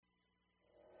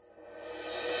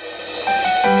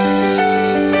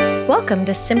Welcome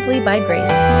to Simply by Grace,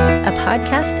 a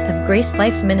podcast of Grace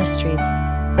Life Ministries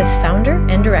with founder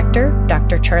and director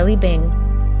Dr. Charlie Bing.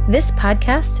 This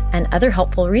podcast and other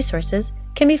helpful resources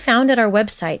can be found at our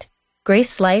website,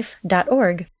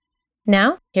 gracelife.org.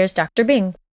 Now, here's Dr.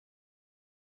 Bing.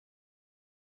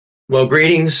 Well,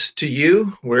 greetings to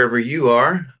you wherever you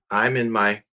are. I'm in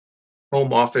my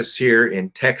home office here in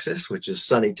Texas, which is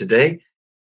sunny today.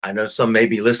 I know some may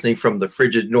be listening from the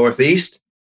frigid Northeast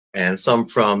and some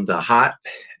from the hot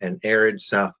and arid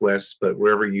Southwest, but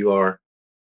wherever you are,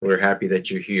 we're happy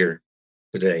that you're here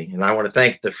today. And I want to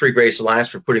thank the Free Grace Alliance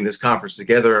for putting this conference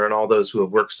together and all those who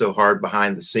have worked so hard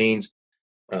behind the scenes.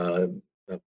 The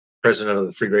president of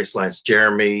the Free Grace Alliance,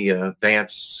 Jeremy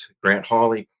Vance, Grant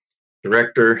Hawley,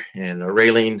 director, and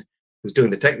Raylene, who's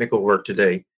doing the technical work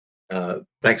today.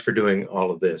 Thanks for doing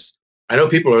all of this. I know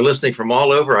people are listening from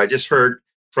all over. I just heard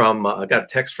from, I got a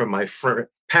text from my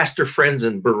pastor friends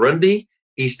in Burundi,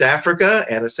 East Africa,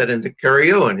 and I said into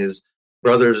Curio and his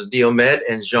brothers Diomed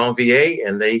and Janvier,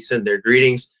 and they send their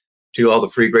greetings to all the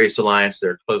Free Grace Alliance.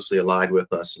 They're closely allied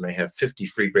with us, and they have 50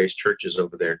 Free Grace churches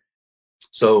over there.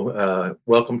 So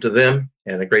welcome to them,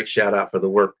 and a great shout out for the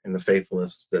work and the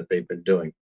faithfulness that they've been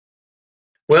doing.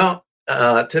 Well,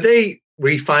 today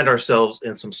we find ourselves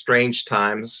in some strange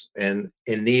times and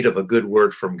in need of a good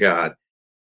word from God.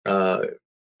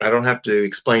 I don't have to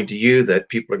explain to you that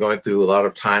people are going through a lot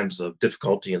of times of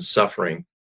difficulty and suffering,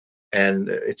 and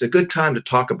it's a good time to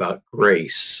talk about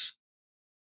grace.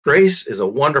 Grace is a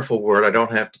wonderful word. I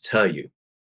don't have to tell you.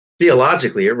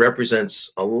 Theologically, it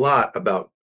represents a lot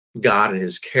about God and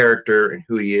his character and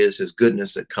who he is, his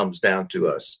goodness that comes down to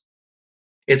us.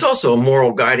 It's also a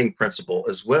moral guiding principle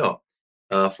as well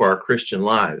for our Christian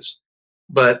lives,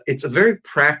 but it's a very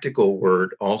practical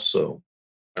word also.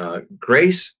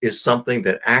 Grace is something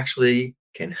that actually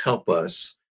can help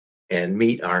us and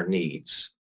meet our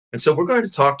needs. And so we're going to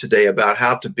talk today about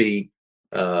how to be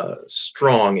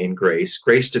strong in grace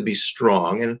to be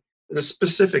strong, and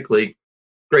specifically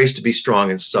grace to be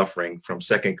strong in suffering from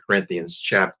 2 Corinthians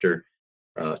chapter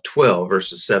 12,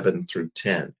 verses 7 through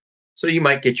 10. So you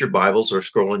might get your Bibles or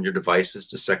scroll on your devices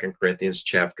to 2 Corinthians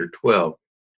chapter 12,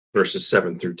 verses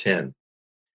 7 through 10.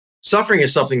 Suffering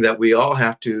is something that we all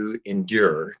have to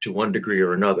endure to one degree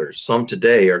or another. Some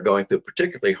today are going through a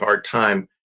particularly hard time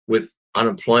with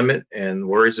unemployment and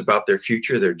worries about their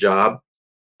future, their job.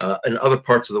 In other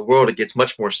parts of the world, it gets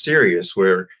much more serious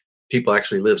where people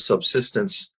actually live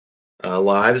subsistence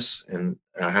lives and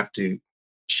have to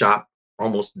shop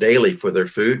almost daily for their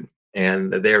food,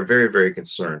 and they are very, very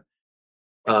concerned.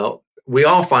 We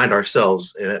all find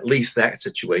ourselves in at least that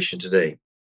situation today.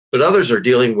 But others are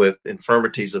dealing with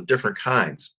infirmities of different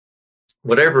kinds.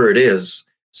 Whatever it is,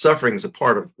 suffering is a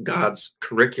part of God's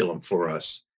curriculum for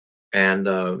us.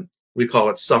 And we call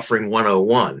it Suffering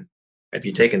 101. Have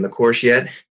you taken the course yet?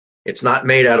 It's not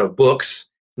made out of books,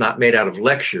 not made out of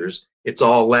lectures. It's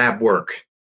all lab work.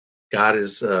 God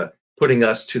is putting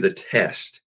us to the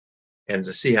test and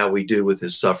to see how we do with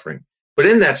his suffering. But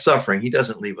in that suffering, he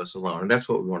doesn't leave us alone. And that's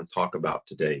what we want to talk about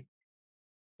today.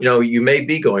 You know, you may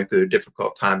be going through a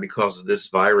difficult time because of this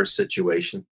virus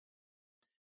situation.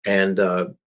 And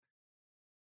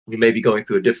you may be going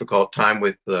through a difficult time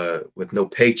with no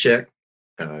paycheck.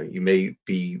 You may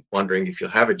be wondering if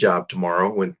you'll have a job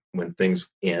tomorrow when things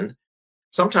end.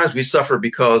 Sometimes we suffer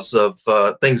because of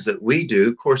things that we do.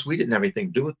 Of course, we didn't have anything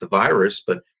to do with the virus,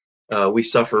 but we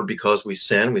suffer because we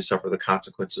sin. We suffer the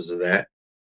consequences of that.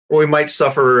 Or we might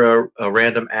suffer a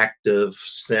random act of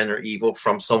sin or evil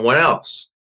from someone else.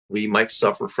 We might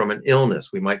suffer from an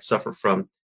illness. We might suffer from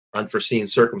unforeseen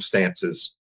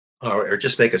circumstances or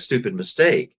just make a stupid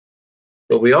mistake.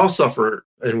 But we all suffer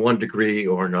in one degree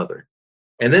or another.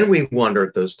 And then we wonder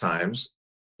at those times,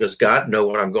 does God know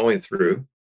what I'm going through?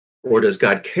 Or does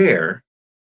God care?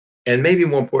 And maybe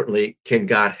more importantly, can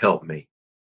God help me?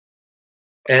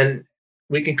 And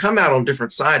we can come out on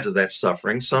different sides of that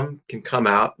suffering. Some can come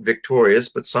out victorious,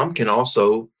 but some can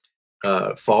also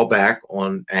fall back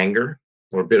on anger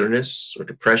or bitterness or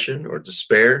depression or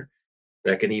despair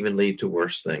that can even lead to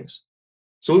worse things.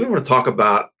 So we want to talk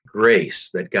about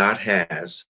grace that God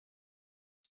has.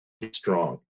 It's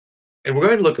strong. And we're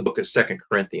going to look at the book of 2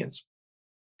 Corinthians.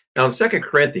 Now, in 2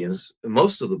 Corinthians,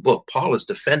 most of the book, Paul is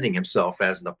defending himself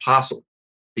as an apostle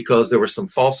because there were some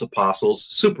false apostles,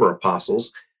 super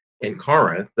apostles in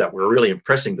Corinth that were really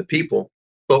impressing the people,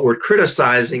 but were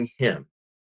criticizing him.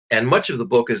 And much of the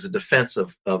book is a defense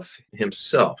of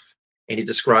himself. And he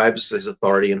describes his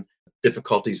authority and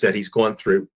difficulties that he's going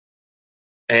through.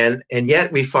 And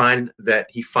yet we find that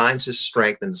he finds his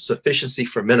strength and sufficiency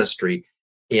for ministry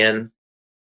in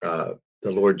the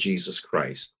Lord Jesus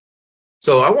Christ.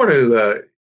 So I want to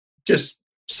just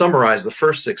summarize the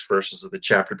first 6 verses of the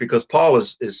chapter, because Paul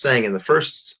is saying in the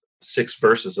first 6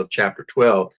 verses of chapter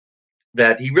 12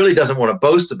 that he really doesn't want to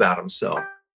boast about himself.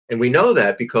 And we know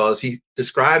that because he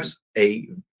describes a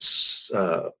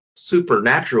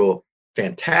supernatural,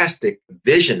 fantastic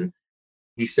vision.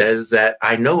 He says that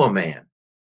I know a man.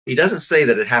 He doesn't say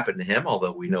that it happened to him,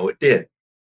 although we know it did.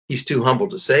 He's too humble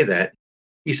to say that.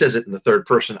 He says it in the third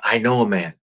person. I know a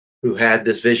man who had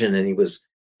this vision, and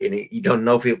you don't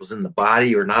know if it was in the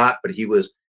body or not, but he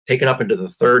was taken up into the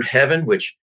third heaven,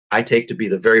 which I take to be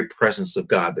the very presence of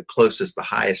God, the closest, the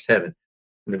highest heaven,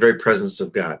 in the very presence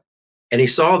of God. And he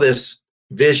saw this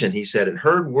vision, he said, and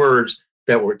heard words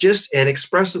that were just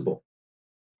inexpressible.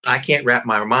 I can't wrap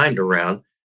my mind around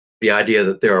the idea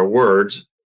that there are words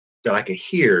that I could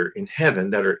hear in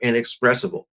heaven that are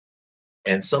inexpressible.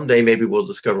 And someday maybe we'll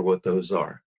discover what those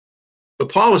are.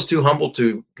 But Paul is too humble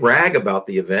to brag about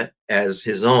the event as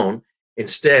his own.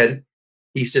 Instead,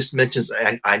 he just mentions,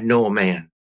 I know a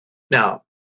man. Now,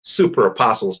 super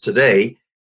apostles today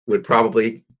would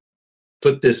probably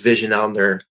put this vision on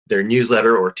their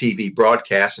newsletter or TV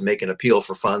broadcast and make an appeal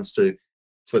for funds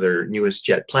for their newest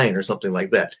jet plane or something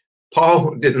like that.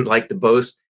 Paul didn't like to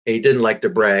boast, and he didn't like to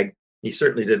brag. He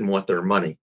certainly didn't want their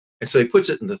money. And so he puts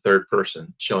it in the third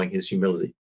person, showing his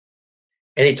humility.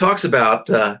 And he talks about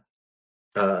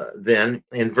then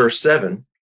in verse 7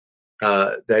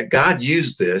 that God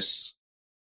used this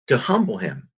to humble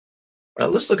him.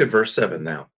 Let's look at verse 7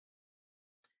 now.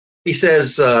 He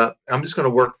says, I'm just going to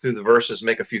work through the verses,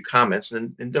 make a few comments,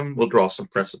 and then we'll draw some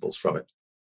principles from it.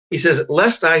 He says,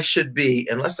 unless I should be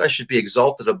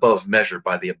exalted above measure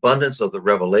by the abundance of the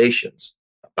revelations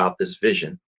about this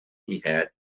vision he had,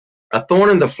 a thorn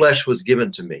in the flesh was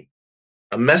given to me,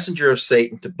 a messenger of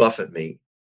Satan to buffet me,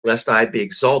 lest I be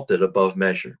exalted above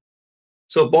measure.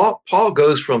 So Paul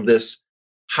goes from this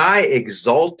high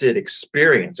exalted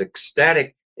experience,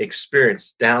 ecstatic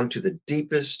experience, down to the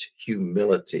deepest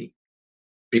humility,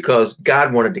 because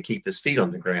God wanted to keep his feet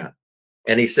on the ground.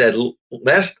 And he said,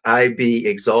 lest I be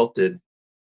exalted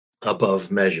above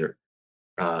measure.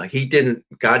 God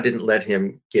didn't let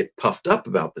him get puffed up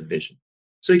about the vision.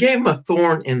 So he gave him a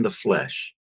thorn in the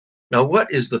flesh. Now,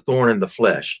 what is the thorn in the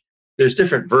flesh? There's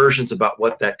different versions about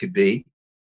what that could be.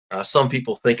 Some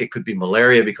people think it could be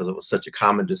malaria because it was such a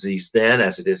common disease then,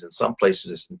 as it is in some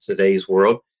places in today's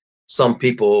world. Some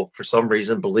people, for some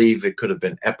reason, believe it could have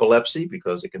been epilepsy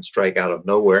because it can strike out of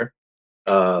nowhere.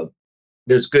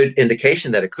 There's good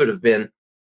indication that it could have been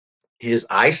his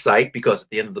eyesight, because at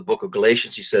the end of the book of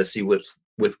Galatians, he says, see with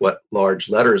what large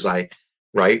letters I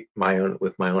write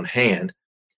with my own hand,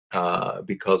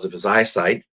 because of his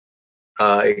eyesight.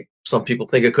 Some people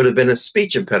think it could have been a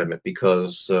speech impediment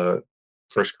because 1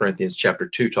 Corinthians chapter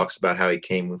 2 talks about how he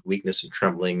came with weakness and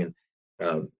trembling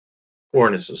and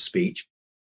poorness of speech.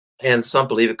 And some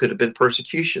believe it could have been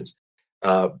persecutions,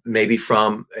 maybe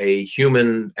from a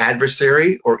human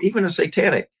adversary or even a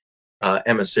satanic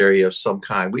emissary of some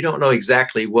kind. We don't know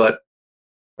exactly what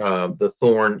the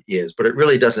thorn is, but it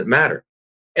really doesn't matter.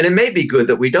 And it may be good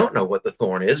that we don't know what the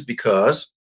thorn is, because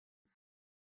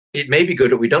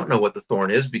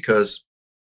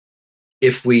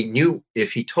if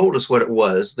he told us what it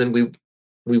was, then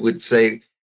we would say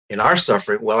in our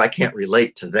suffering, well, I can't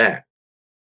relate to that.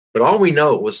 But all we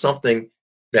know was something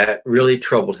that really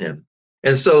troubled him.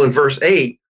 And so in verse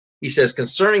 8, he says,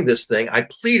 concerning this thing, I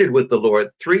pleaded with the Lord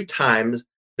 3 times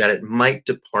that it might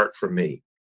depart from me.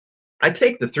 I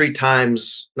take the 3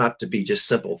 times not to be just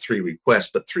simple 3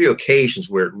 requests, but 3 occasions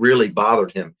where it really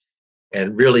bothered him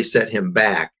and really set him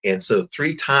back. And so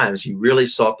 3 times he really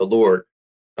sought the Lord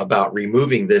about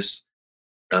removing this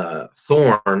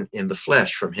thorn in the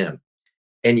flesh from him.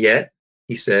 And yet,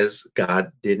 he says,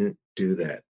 God didn't do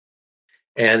that.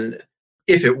 And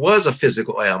if it was a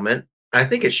physical ailment, I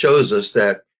think it shows us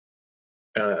that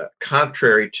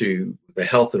contrary to the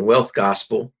health and wealth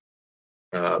gospel,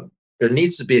 there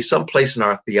needs to be some place in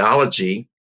our theology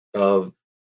of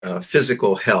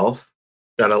physical health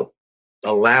that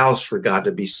allows for God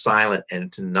to be silent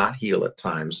and to not heal at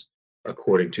times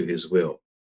according to his will.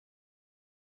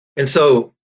 And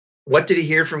so what did he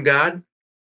hear from God?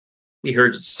 He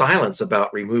heard silence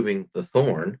about removing the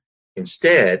thorn.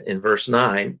 Instead, in verse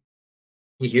 9,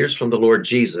 he hears from the Lord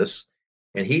Jesus,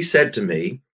 and he said to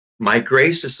me, my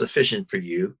grace is sufficient for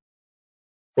you,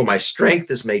 for my strength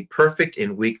is made perfect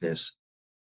in weakness.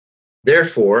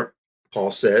 Therefore,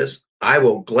 Paul says,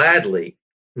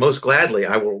 most gladly,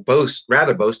 I will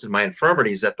rather boast in my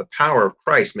infirmities, that the power of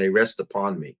Christ may rest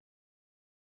upon me.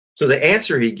 So the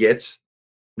answer he gets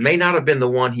may not have been the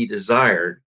one he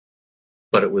desired,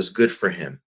 but it was good for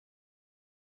him.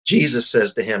 Jesus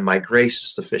says to him, my grace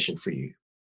is sufficient for you.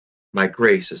 My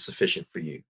grace is sufficient for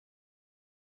you.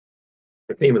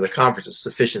 The theme of the conference is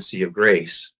sufficiency of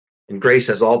grace. And grace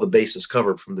has all the bases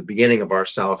covered from the beginning of our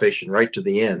salvation right to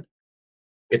the end.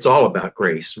 It's all about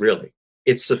grace, really.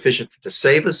 It's sufficient to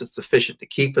save us. It's sufficient to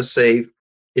keep us saved.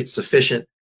 It's sufficient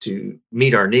to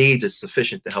meet our needs. It's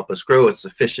sufficient to help us grow. It's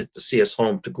sufficient to see us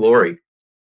home to glory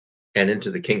and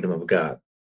into the kingdom of God.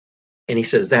 And he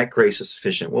says that grace is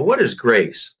sufficient. Well, what is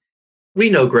grace? We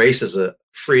know grace is a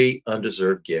free,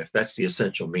 undeserved gift. That's the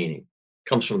essential meaning. It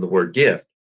comes from the word gift.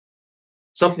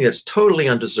 Something that's totally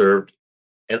undeserved,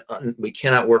 and we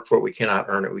cannot work for it, we cannot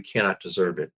earn it, we cannot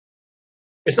deserve it.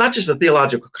 It's not just a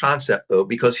theological concept, though,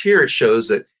 because here it shows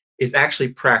that it's actually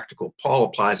practical. Paul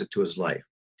applies it to his life.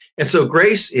 And so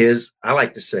grace is, I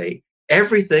like to say,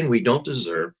 everything we don't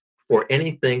deserve for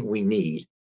anything we need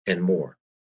and more.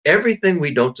 Everything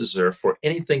we don't deserve for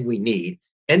anything we need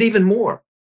and even more.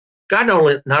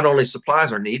 God not only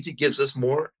supplies our needs, he gives us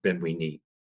more than we need.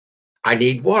 I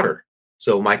need water,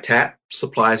 so my tap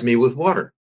supplies me with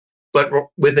water. But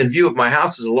within view of my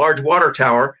house is a large water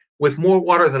tower with more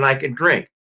water than I can drink.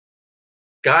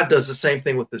 God does the same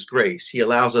thing with his grace. He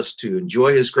allows us to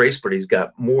enjoy his grace, but he's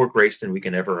got more grace than we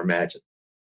can ever imagine.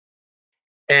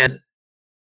 And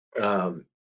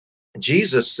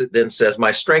Jesus then says,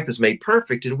 my strength is made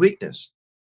perfect in weakness.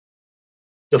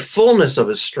 The fullness of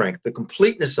his strength, the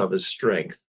completeness of his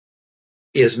strength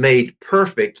is made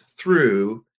perfect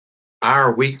through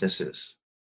our weaknesses.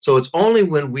 So it's only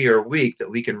when we are weak that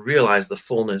we can realize the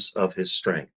fullness of his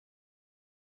strength.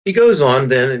 He goes on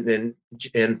then,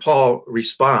 and Paul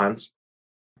responds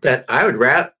that I would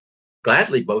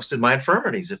gladly boast in my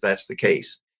infirmities if that's the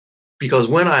case. Because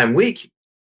when I am weak,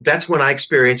 that's when I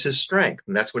experience his strength.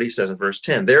 And that's what he says in verse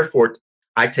 10. Therefore,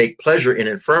 I take pleasure in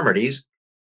infirmities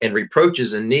and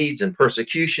reproaches and needs and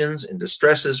persecutions and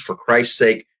distresses for Christ's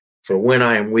sake. For when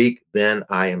I am weak, then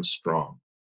I am strong.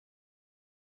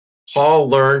 Paul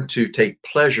learned to take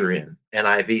pleasure in.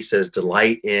 NIV says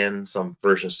delight in. Some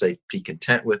versions say be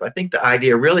content with. I think the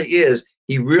idea really is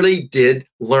he really did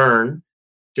learn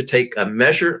to take a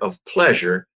measure of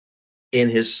pleasure in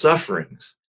his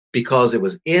sufferings, because it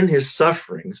was in his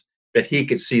sufferings that he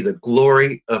could see the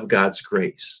glory of God's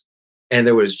grace. And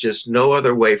there was just no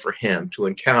other way for him to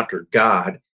encounter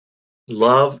God,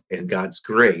 love, and God's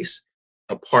grace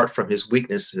apart from his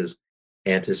weaknesses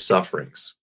and his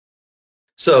sufferings.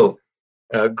 So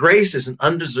grace is an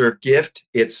undeserved gift.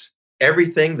 It's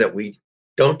everything that we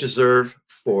don't deserve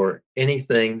for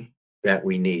anything that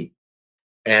we need.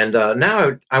 And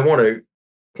now I want to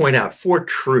point out 4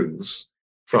 truths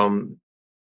from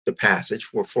the passage,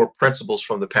 4 principles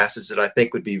from the passage that I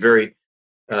think would be very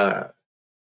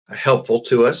helpful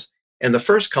to us. And the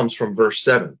first comes from verse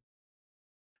 7.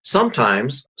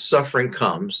 Sometimes suffering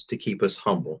comes to keep us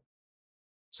humble.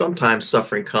 Sometimes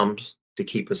suffering comes to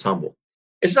keep us humble.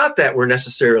 It's not that we're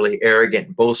necessarily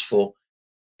arrogant, boastful,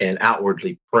 and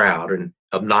outwardly proud and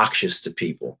obnoxious to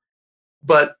people,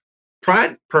 but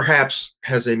pride perhaps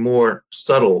has a more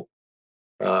subtle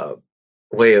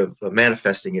way of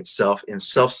manifesting itself in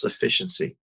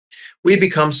self-sufficiency. We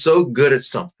become so good at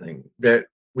something that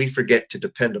we forget to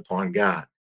depend upon God.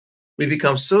 We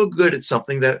become so good at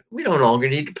something that we no longer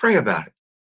need to pray about it.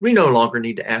 We no longer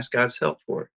need to ask God's help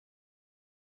for it.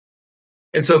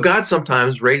 And so God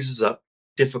sometimes raises up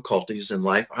difficulties in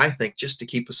life, I think, just to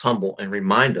keep us humble and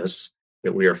remind us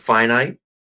that we are finite,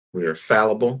 we are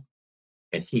fallible,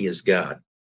 and he is God.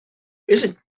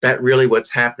 Isn't that really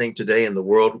what's happening today in the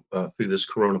world through this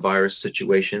coronavirus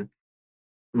situation?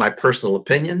 My personal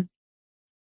opinion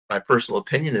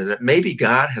is that maybe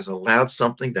God has allowed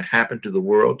something to happen to the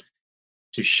world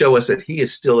to show us that he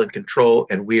is still in control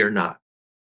and we are not.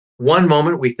 One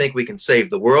moment we think we can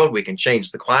save the world, we can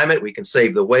change the climate, we can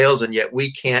save the whales, and yet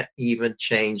we can't even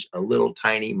change a little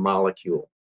tiny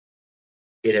molecule.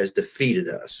 It has defeated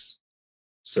us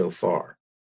so far.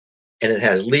 And it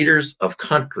has leaders of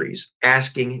countries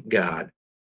asking God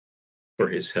for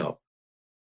his help.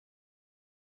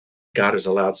 God has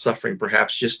allowed suffering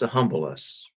perhaps just to humble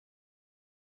us.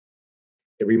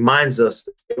 It reminds us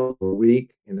that we're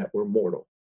weak and that we're mortal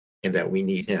and that we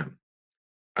need him.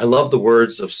 I love the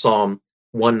words of Psalm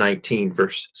 119,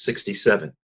 verse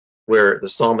 67, where the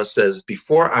psalmist says,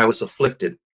 before I was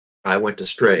afflicted, I went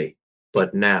astray,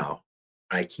 but now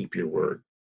I keep your word.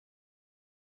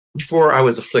 Before I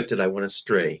was afflicted, I went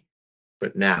astray,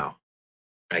 but now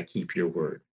I keep your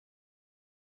word.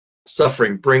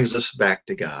 Suffering brings us back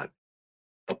to God,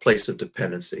 a place of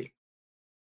dependency.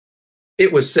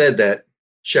 It was said that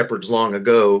shepherds long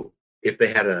ago, if they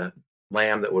had a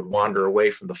lamb that would wander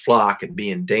away from the flock and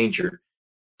be in danger,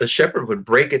 the shepherd would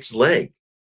break its leg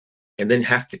and then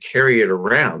have to carry it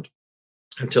around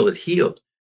until it healed.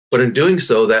 But in doing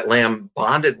so, that lamb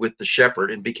bonded with the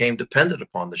shepherd and became dependent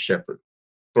upon the shepherd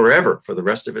forever for the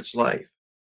rest of its life.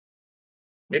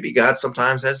 Maybe God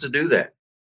sometimes has to do that.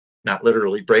 Not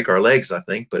literally break our legs, I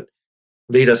think, but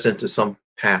lead us into some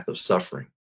path of suffering.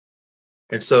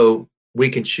 And so we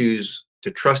can choose to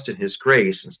trust in his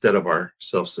grace instead of our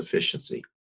self-sufficiency.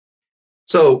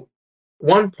 So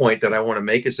one point that I want to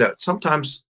make is that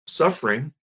sometimes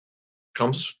suffering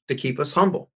comes to keep us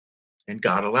humble, and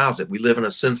God allows it. We live in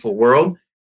a sinful world,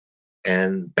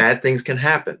 and bad things can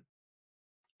happen,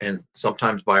 and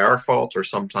sometimes by our fault or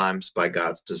sometimes by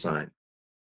God's design.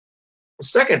 The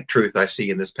second truth I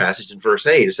see in this passage in verse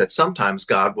 8 is that sometimes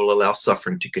God will allow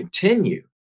suffering to continue.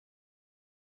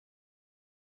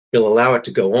 He'll allow it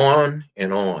to go on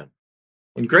and on.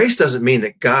 And grace doesn't mean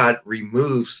that God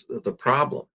removes the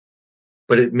problem,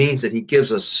 but it means that he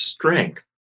gives us strength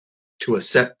to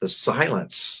accept the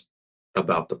silence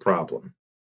about the problem.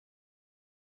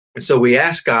 And so we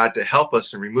ask God to help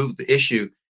us and remove the issue,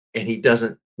 and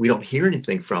we don't hear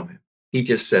anything from him. He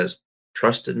just says,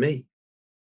 trust in me.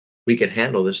 We can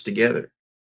handle this together.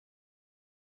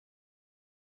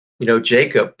 You know,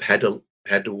 Jacob had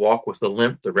to walk with a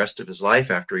limp the rest of his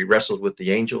life after he wrestled with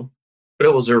the angel. But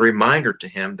it was a reminder to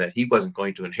him that he wasn't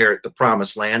going to inherit the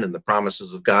promised land and the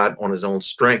promises of God on his own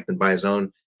strength and by his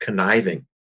own conniving.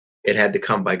 It had to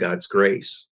come by God's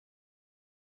grace.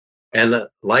 And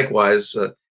likewise,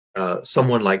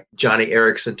 someone like Johnny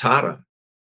Erickson Tata,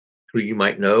 who you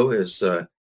might know is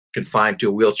confined to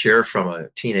a wheelchair from a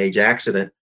teenage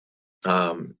accident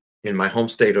in my home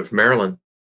state of Maryland.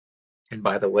 And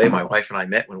by the way, my wife and I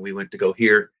met when we went to go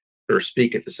hear her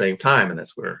speak at the same time, and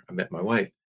that's where I met my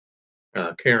wife,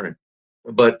 Karen.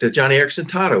 But Johnny Erickson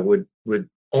Tata would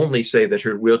only say that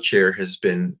her wheelchair has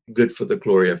been good for the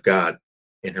glory of God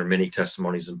in her many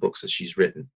testimonies and books that she's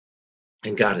written,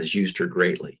 and God has used her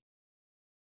greatly.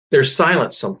 There's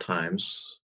silence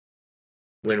sometimes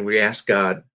when we ask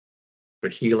God for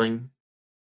healing,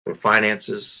 for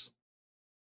finances,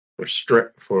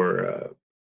 for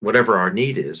whatever our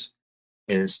need is,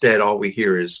 and instead all we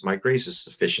hear is, my grace is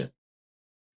sufficient.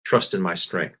 Trust in my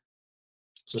strength.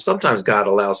 So sometimes God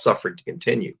allows suffering to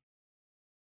continue.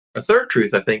 A third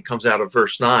truth, I think, comes out of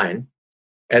verse 9.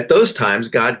 At those times,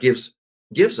 God gives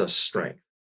us strength.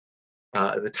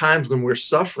 The times when we're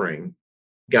suffering,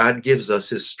 God gives us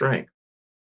his strength.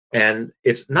 And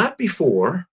it's not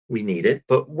before we need it,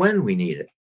 but when we need it.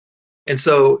 And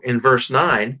so in verse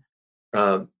 9,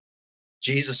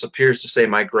 Jesus appears to say,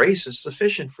 my grace is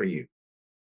sufficient for you.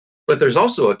 But there's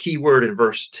also a key word in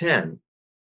verse 10,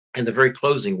 and the very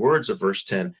closing words of verse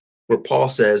 10, where Paul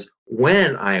says,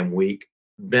 when I am weak,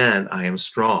 then I am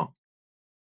strong.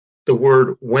 The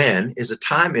word when is a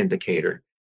time indicator,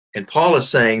 and Paul is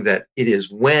saying that it is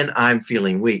when I'm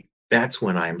feeling weak, that's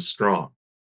when I am strong.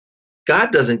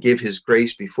 God doesn't give his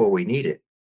grace before we need it.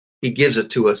 He gives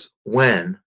it to us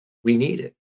when we need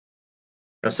it.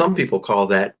 Now, some people call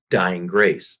that dying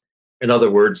grace. In other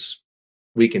words,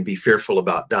 we can be fearful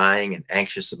about dying and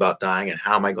anxious about dying and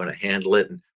how am I going to handle it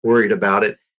and worried about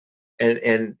it.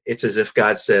 And it's as if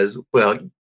God says, well,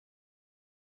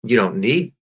 you don't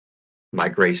need my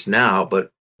grace now,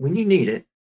 but when you need it,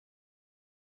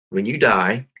 when you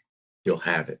die, you'll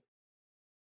have it.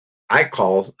 I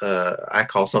call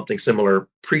something similar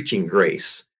preaching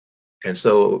grace. And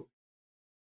so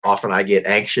often I get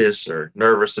anxious or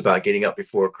nervous about getting up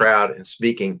before a crowd and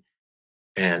speaking.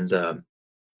 And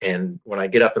when I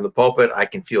get up in the pulpit, I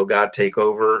can feel God take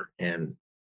over. And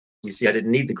you see, I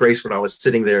didn't need the grace when I was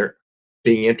sitting there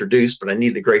being introduced, but I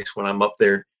need the grace when I'm up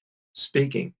there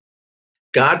speaking.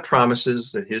 God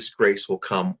promises that his grace will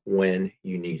come when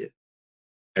you need it,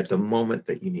 at the moment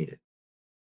that you need it,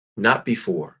 not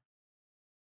before.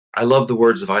 I love the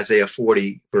words of Isaiah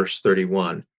 40, verse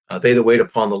 31. They that wait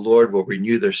upon the Lord will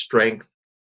renew their strength.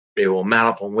 They will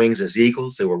mount up on wings as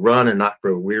eagles. They will run and not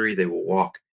grow weary. They will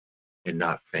walk and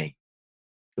not faint.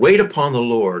 Wait upon the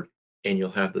Lord, and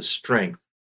you'll have the strength,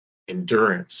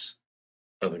 endurance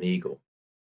of an eagle.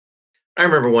 I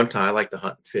remember one time, I like to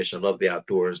hunt and fish. I love the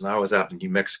outdoors. And I was out in New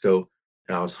Mexico,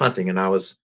 and I was hunting, and I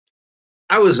was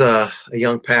a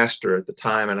young pastor at the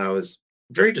time, and I was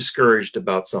very discouraged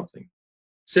about something.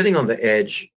 Sitting on the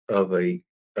edge of a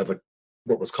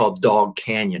what was called Dog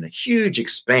Canyon, a huge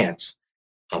expanse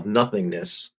of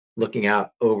nothingness, looking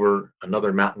out over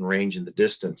another mountain range in the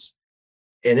distance.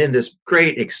 And in this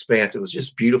great expanse, it was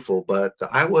just beautiful, but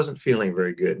I wasn't feeling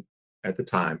very good at the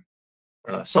time.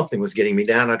 Something was getting me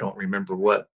down. I don't remember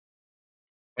what.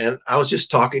 And I was just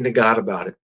talking to God about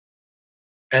it.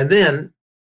 And then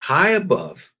High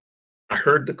above, I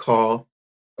heard the call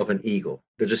of an eagle,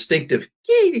 the distinctive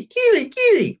 "kee, kee,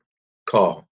 kee"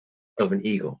 call of an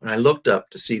eagle. And I looked up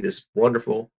to see this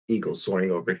wonderful eagle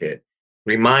soaring overhead,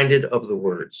 reminded of the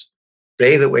words,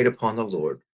 "They that wait upon the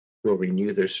Lord will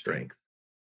renew their strength.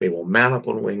 They will mount up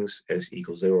on wings as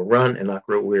eagles. They will run and not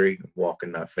grow weary, walk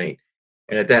and not faint."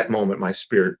 And at that moment, my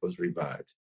spirit was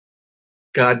revived.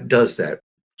 God does that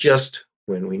just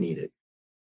when we need it.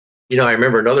 I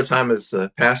remember another time as a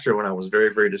pastor when I was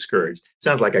very, very discouraged.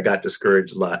 Sounds like I got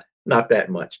discouraged a lot, not that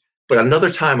much. But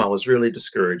another time I was really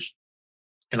discouraged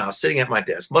and I was sitting at my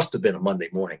desk. Must have been a Monday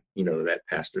morning, that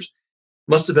pastors.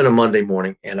 Must have been a Monday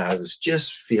morning. And I was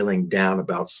just feeling down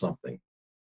about something.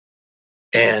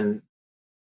 And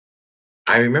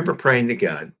I remember praying to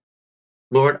God,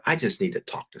 "Lord, I just need to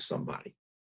talk to somebody.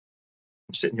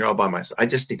 I'm sitting here all by myself. I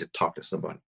just need to talk to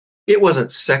somebody." It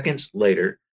wasn't seconds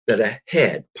later that a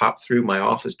head popped through my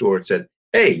office door and said,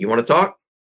 "Hey, you want to talk?"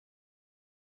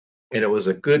 And it was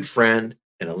a good friend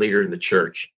and a leader in the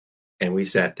church. And we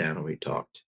sat down and we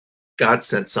talked. God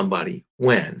sent somebody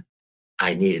when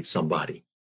I needed somebody.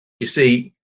 You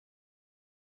see,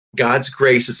 God's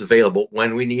grace is available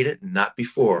when we need it, not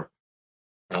before,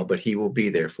 but He will be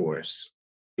there for us.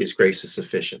 His grace is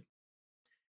sufficient.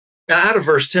 Now, out of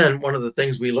verse 10, one of the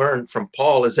things we learn from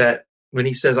Paul is that when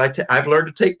he says, I've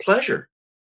learned to take pleasure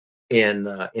in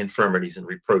infirmities and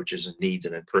reproaches and needs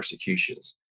and in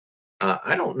persecutions.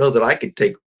 I don't know that I could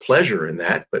take pleasure in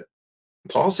that, but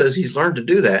Paul says he's learned to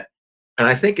do that. And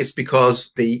I think it's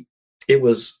because it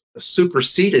was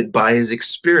superseded by his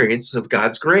experience of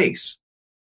God's grace.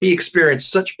 He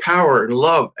experienced such power and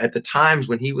love at the times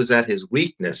when he was at his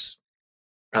weakness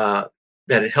that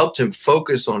it helped him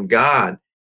focus on God.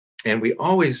 And we're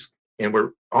always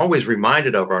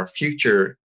reminded of our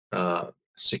future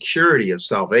security of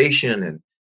salvation and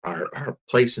our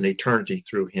place in eternity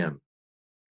through him.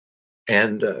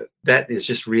 And that is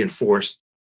just reinforced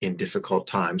in difficult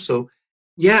times. So,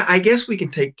 yeah, I guess we can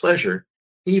take pleasure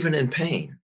even in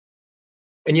pain.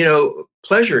 And,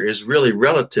 pleasure is really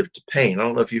relative to pain. I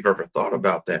don't know if you've ever thought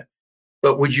about that.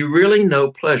 But would you really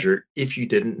know pleasure if you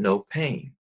didn't know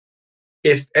pain?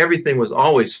 If everything was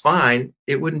always fine,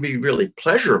 it wouldn't be really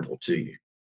pleasurable to you.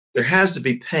 There has to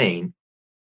be pain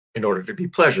in order to be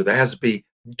pleasure. There has to be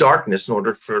darkness in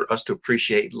order for us to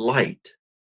appreciate light.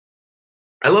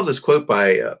 I love this quote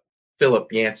by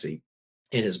Philip Yancey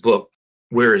in his book,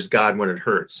 "Where is God When It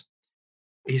Hurts?"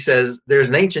 He says, "There's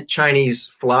an ancient Chinese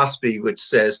philosophy which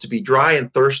says to be dry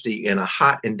and thirsty in a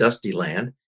hot and dusty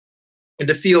land, and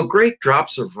to feel great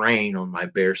drops of rain on my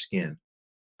bare skin.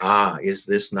 Ah, is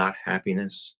this not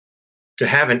happiness? To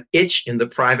have an itch in the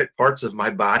private parts of my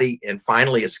body and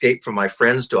finally escape from my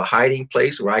friends to a hiding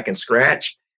place where I can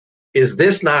scratch? Is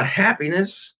this not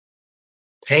happiness?"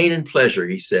 Pain and pleasure,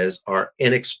 he says, are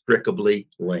inextricably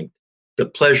linked. The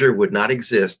pleasure would not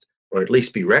exist, or at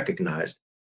least be recognized,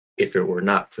 if it were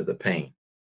not for the pain.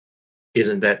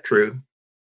 Isn't that true?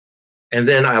 And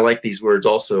then I like these words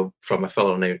also from a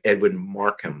fellow named Edwin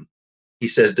Markham. He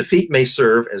says, "Defeat may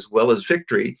serve as well as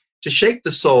victory to shake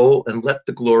the soul and let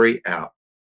the glory out.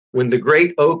 When the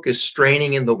great oak is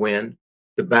straining in the wind,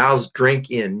 the boughs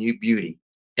drink in new beauty,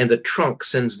 and the trunk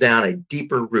sends down a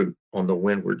deeper root on the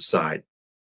windward side.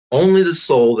 Only the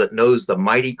soul that knows the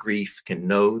mighty grief can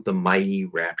know the mighty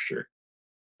rapture."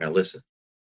 Now listen,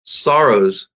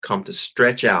 sorrows come to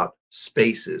stretch out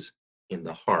spaces in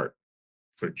the heart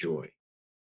for joy.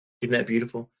 Isn't that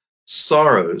beautiful?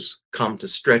 Sorrows come to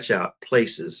stretch out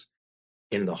places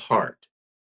in the heart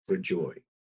for joy.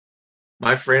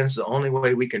 My friends, the only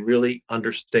way we can really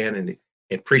understand and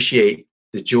appreciate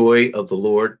the joy of the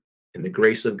Lord and the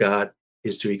grace of God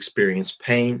is to experience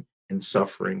pain and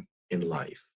suffering in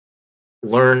life.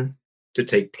 Learn to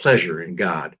take pleasure in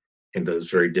God in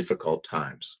those very difficult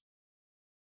times.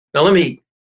 Now, let me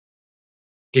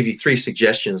give you 3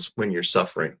 suggestions when you're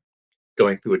suffering,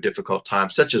 going through a difficult time,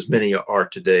 such as many are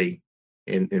today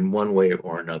in one way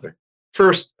or another.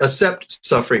 First, accept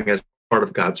suffering as part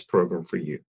of God's program for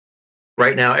you.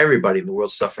 Right now, everybody in the world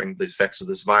is suffering the effects of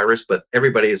this virus, but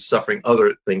everybody is suffering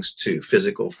other things too,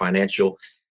 physical, financial,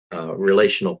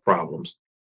 relational problems.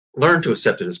 Learn to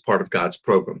accept it as part of God's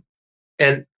program.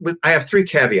 And I have 3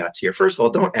 caveats here. First of all,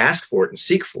 don't ask for it and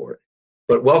seek for it,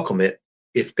 but welcome it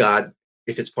if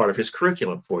it's part of his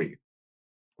curriculum for you.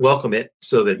 Welcome it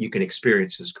so that you can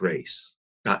experience his grace,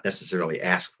 not necessarily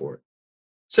ask for it.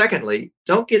 Secondly,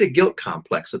 don't get a guilt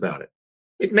complex about it.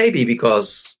 It may be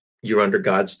because you're under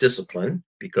God's discipline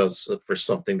for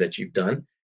something that you've done.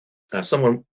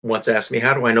 Someone once asked me,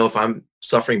 "How do I know if I'm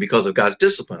suffering because of God's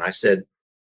discipline?" I said,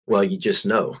 "Well, you just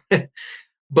know."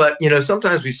 But,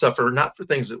 sometimes we suffer not for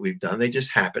things that we've done. They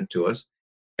just happen to us.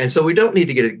 And so we don't need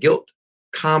to get a guilt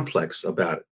complex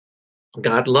about it.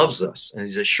 God loves us, and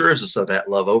he assures us of that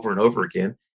love over and over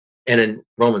again. And in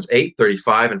Romans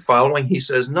 8:35 and following, he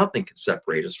says nothing can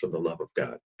separate us from the love of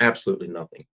God. Absolutely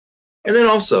nothing. And then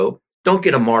also, don't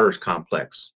get a martyr's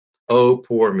complex. Oh,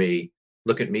 poor me.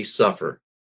 Look at me suffer.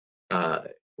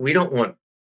 We don't want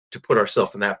to put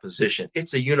ourselves in that position.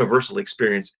 It's a universal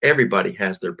experience. Everybody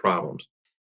has their problems.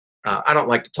 I don't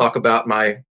like to talk about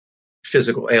my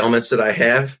physical ailments that I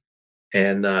have.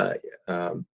 And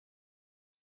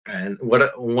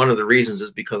one of the reasons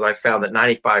is because I found that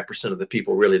 95% of the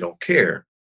people really don't care.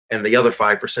 And the other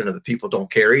 5% of the people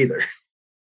don't care either.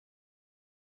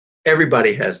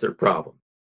 Everybody has their problem.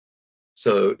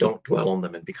 So don't dwell on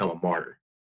them and become a martyr.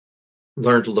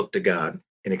 Learn to look to God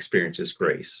and experience his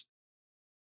grace.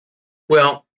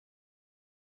 Well,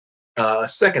 a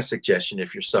second suggestion,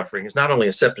 if you're suffering, is not only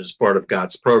accept it as part of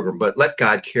God's program, but let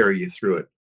God carry you through it.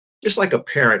 Just like a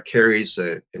parent carries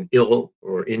an ill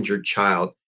or injured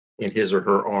child in his or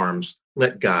her arms,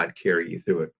 let God carry you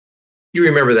through it. You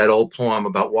remember that old poem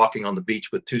about walking on the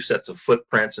beach with two sets of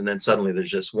footprints, and then suddenly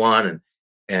there's just one,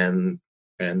 and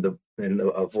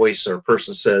a voice or a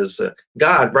person says,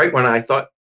 God, right when I thought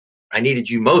I needed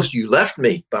you most, you left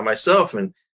me by myself.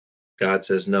 And God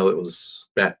says, no, it was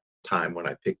that time when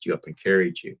I picked you up and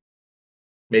carried you.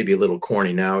 Maybe a little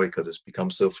corny now because it's become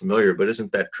so familiar, but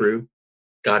isn't that true?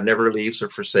 God never leaves or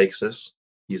forsakes us.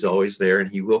 He's always there,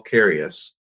 and he will carry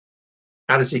us.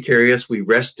 How does he carry us? We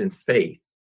rest in faith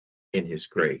in his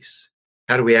grace.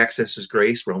 How do we access his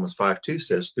grace? Romans 5:2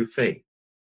 says through faith.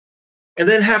 And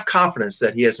then have confidence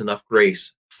that he has enough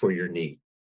grace for your need.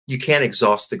 You can't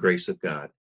exhaust the grace of God.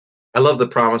 I love the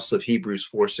promise of Hebrews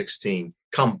 4:16.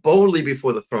 Come boldly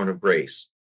before the throne of grace,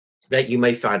 that you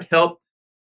may find help,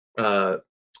 that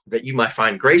you might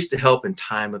find grace to help in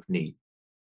time of need.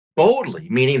 Boldly,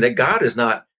 meaning that God is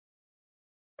not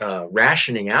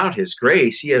rationing out his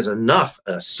grace. He has enough,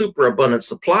 a superabundant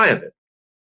supply of it.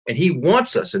 And he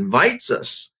wants us, invites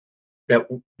us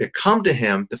that come to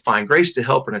him to find grace to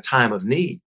help in a time of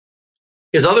need.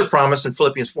 His other promise in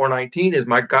Philippians 4:19 is,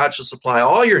 my God shall supply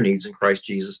all your needs in Christ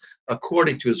Jesus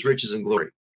according to his riches and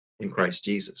glory in Christ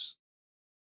Jesus.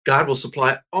 God will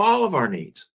supply all of our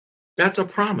needs. That's a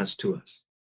promise to us.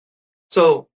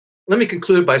 So let me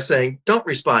conclude by saying, don't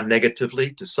respond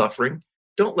negatively to suffering.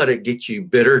 Don't let it get you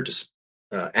bitter,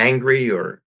 angry,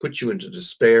 or put you into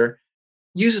despair.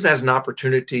 Use it as an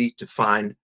opportunity to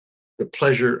find the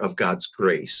pleasure of God's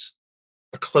grace,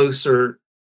 a closer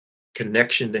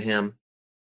connection to him,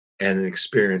 and an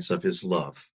experience of his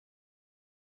love.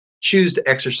 Choose to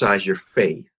exercise your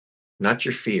faith, not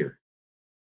your fear.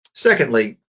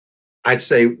 Secondly, I'd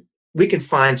say we can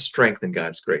find strength in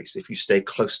God's grace if you stay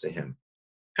close to him.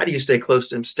 How do you stay close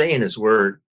to him? Stay in his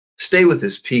word, stay with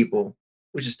his people,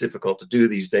 which is difficult to do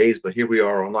these days, but here we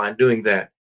are online doing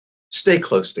that. Stay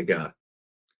close to God.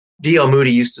 D.L.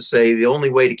 Moody used to say, the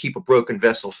only way to keep a broken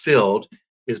vessel filled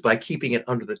is by keeping it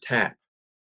under the tap.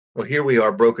 Well, here we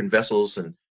are, broken vessels,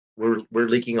 and we're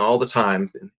leaking all the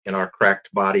time in our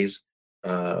cracked bodies.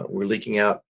 We're leaking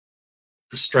out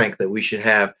the strength that we should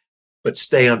have, but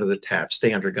stay under the tap,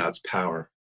 stay under God's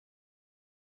power.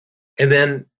 And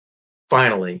then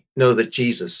finally, know that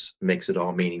Jesus makes it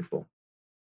all meaningful.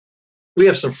 We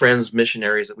have some friends,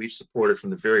 missionaries that we've supported from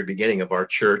the very beginning of our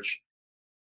church.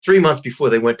 3 months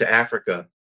before they went to Africa,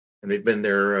 and they've been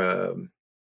there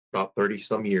about 30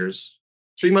 some years.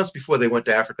 3 months before they went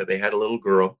to Africa, they had a little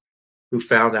girl who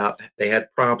found out they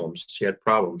had problems. She had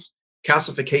problems.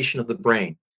 Calcification of the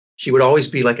brain. She would always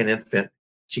be like an infant.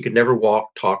 She could never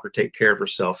walk, talk, or take care of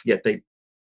herself. Yet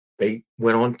they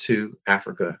went on to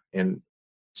Africa and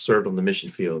served on the mission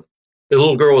field. The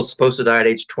little girl was supposed to die at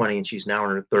age 20, and she's now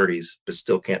in her 30s, but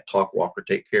still can't talk, walk, or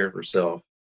take care of herself.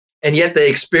 And yet they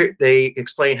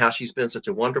explain how she's been such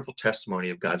a wonderful testimony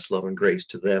of God's love and grace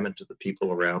to them and to the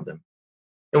people around them.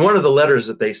 And one of the letters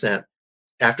that they sent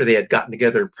after they had gotten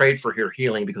together and prayed for her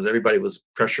healing, because everybody was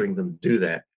pressuring them to do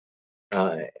that,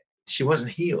 she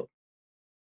wasn't healed.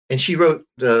 And she wrote,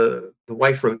 the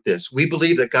wife wrote this: we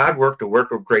believe that God worked a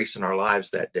work of grace in our lives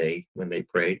that day when they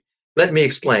prayed. Let me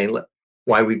explain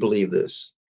why we believe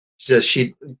this. She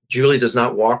says Julie does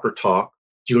not walk or talk.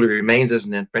 Julie remains as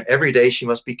an infant. Every day she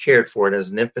must be cared for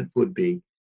as an infant would be.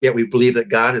 Yet we believe that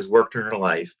God has worked in her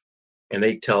life, and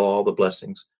they tell all the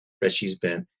blessings that she's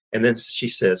been. And then she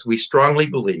says, we strongly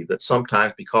believe that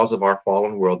sometimes because of our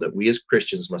fallen world, that we as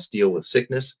Christians must deal with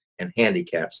sickness and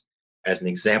handicaps as an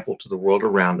example to the world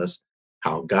around us,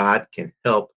 how God can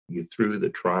help you through the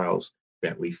trials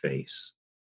that we face.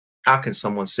 How can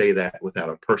someone say that without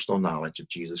a personal knowledge of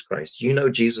Jesus Christ? You know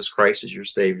Jesus Christ is your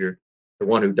Savior, the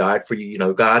one who died for you. You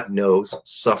know God knows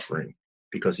suffering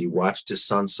because he watched his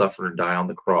son suffer and die on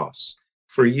the cross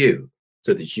for you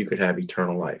so that you could have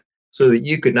eternal life, so that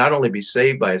you could not only be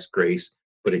saved by his grace,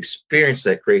 but experience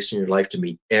that grace in your life to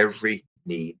meet every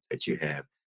need that you have.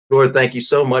 Lord, thank you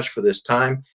so much for this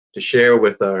time to share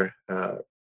with our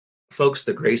folks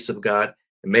the grace of God.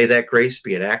 And may that grace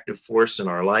be an active force in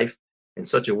our life in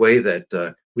such a way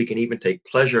that we can even take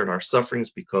pleasure in our sufferings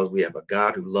because we have a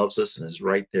God who loves us and is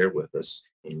right there with us.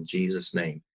 In Jesus'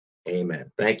 name, amen.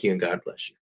 Thank you and God bless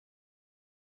you.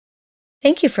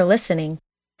 Thank you for listening.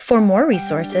 For more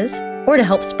resources, or to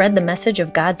help spread the message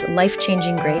of God's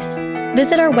life-changing grace,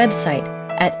 visit our website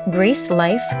at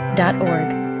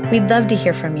gracelife.org. We'd love to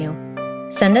hear from you.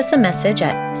 Send us a message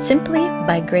at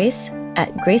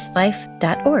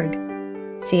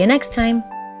simplybygrace@gracelife.org. See you next time.